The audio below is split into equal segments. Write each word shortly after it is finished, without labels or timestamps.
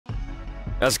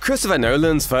As Christopher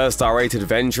Nolan's first R-rated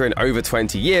venture in over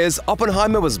 20 years,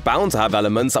 Oppenheimer was bound to have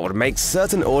elements that would make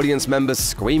certain audience members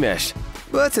squeamish.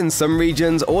 But in some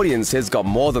regions, audiences got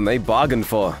more than they bargained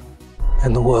for.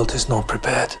 And the world is not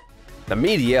prepared. The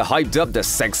media hyped up the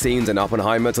sex scenes in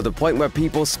Oppenheimer to the point where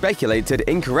people speculated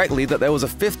incorrectly that there was a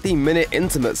 50-minute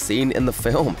intimate scene in the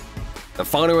film. The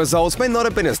final results may not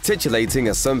have been as titillating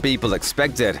as some people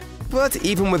expected, but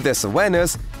even with this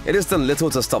awareness, it has done little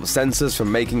to stop censors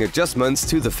from making adjustments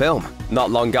to the film. Not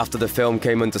long after the film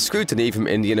came under scrutiny from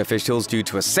Indian officials due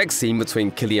to a sex scene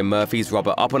between Cillian Murphy's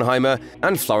Robert Oppenheimer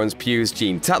and Florence Pugh's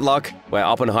Jean Tatlock, where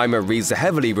Oppenheimer reads the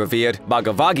heavily revered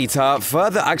Bhagavad Gita,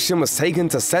 further action was taken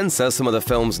to censor some of the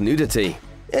film's nudity.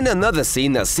 In another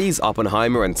scene that sees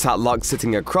Oppenheimer and Tatlock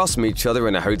sitting across from each other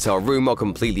in a hotel room or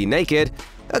completely naked,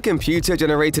 a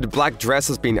computer-generated black dress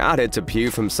has been added to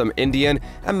Pugh from some Indian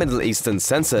and Middle Eastern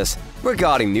censors.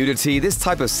 Regarding nudity, this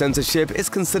type of censorship is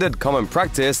considered common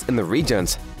practice in the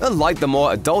regions. Unlike the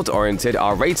more adult-oriented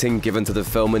R rating given to the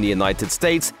film in the United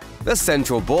States, the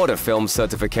Central Board of Film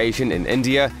Certification in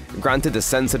India granted the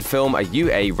censored film a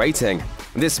UA rating.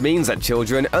 This means that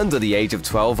children under the age of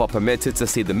 12 are permitted to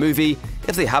see the movie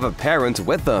if they have a parent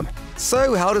with them.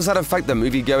 So how does that affect the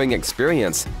movie-going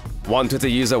experience? One Twitter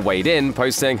user weighed in,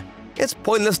 posting, "It's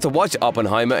pointless to watch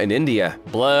Oppenheimer in India.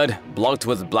 Blurred, blocked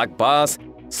with black bars,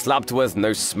 slapped with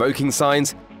no smoking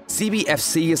signs.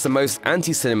 CBFC is the most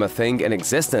anti-cinema thing in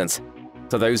existence.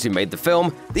 To those who made the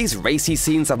film, these racy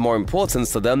scenes have more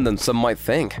importance to them than some might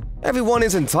think. Everyone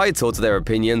is entitled to their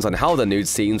opinions on how the nude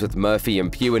scenes with Murphy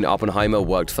and Pugh in Oppenheimer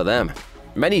worked for them."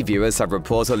 Many viewers have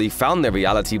reportedly found the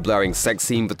reality-blurring sex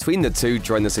scene between the two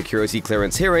during the security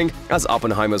clearance hearing as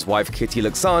Oppenheimer's wife Kitty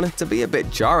looks on to be a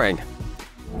bit jarring.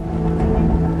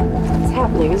 It's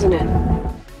happening, isn't it?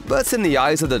 But in the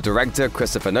eyes of the director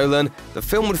Christopher Nolan, the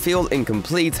film would feel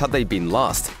incomplete had they been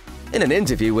lost. In an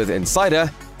interview with Insider,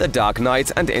 The Dark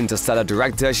Knight and Interstellar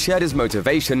director shared his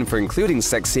motivation for including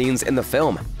sex scenes in the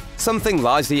film, something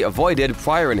largely avoided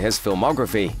prior in his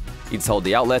filmography. He told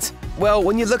the outlet, "Well,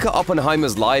 when you look at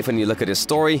Oppenheimer's life and you look at his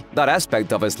story, that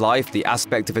aspect of his life, the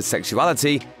aspect of his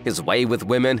sexuality, his way with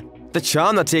women, the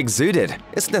charm that he exuded,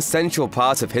 it's an essential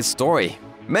part of his story.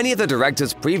 Many of the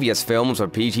director's previous films were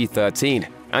PG-13,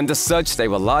 and as such, they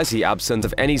were largely absent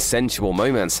of any sensual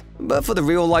moments. But for the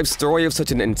real-life story of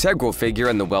such an integral figure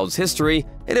in the world's history,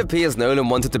 it appears Nolan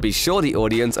wanted to be sure the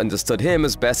audience understood him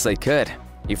as best they could."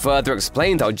 He further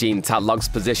explained how Jean Tatlock's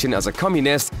position as a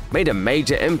communist made a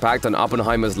major impact on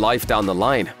Oppenheimer's life down the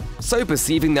line. So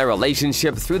perceiving their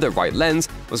relationship through the right lens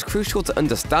was crucial to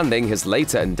understanding his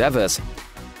later endeavors.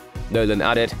 Nolan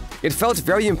added, "It felt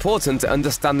very important to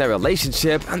understand their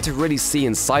relationship and to really see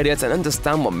inside it and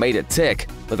understand what made it tick,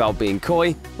 without being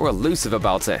coy or elusive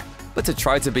about it, but to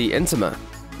try to be intimate."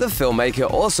 The filmmaker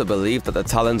also believed that the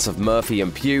talents of Murphy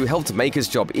and Pugh helped make his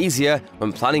job easier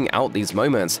when planning out these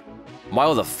moments.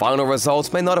 While the final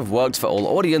results may not have worked for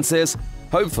all audiences,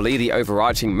 hopefully the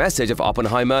overarching message of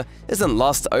Oppenheimer isn't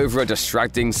lost over a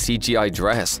distracting CGI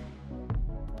dress.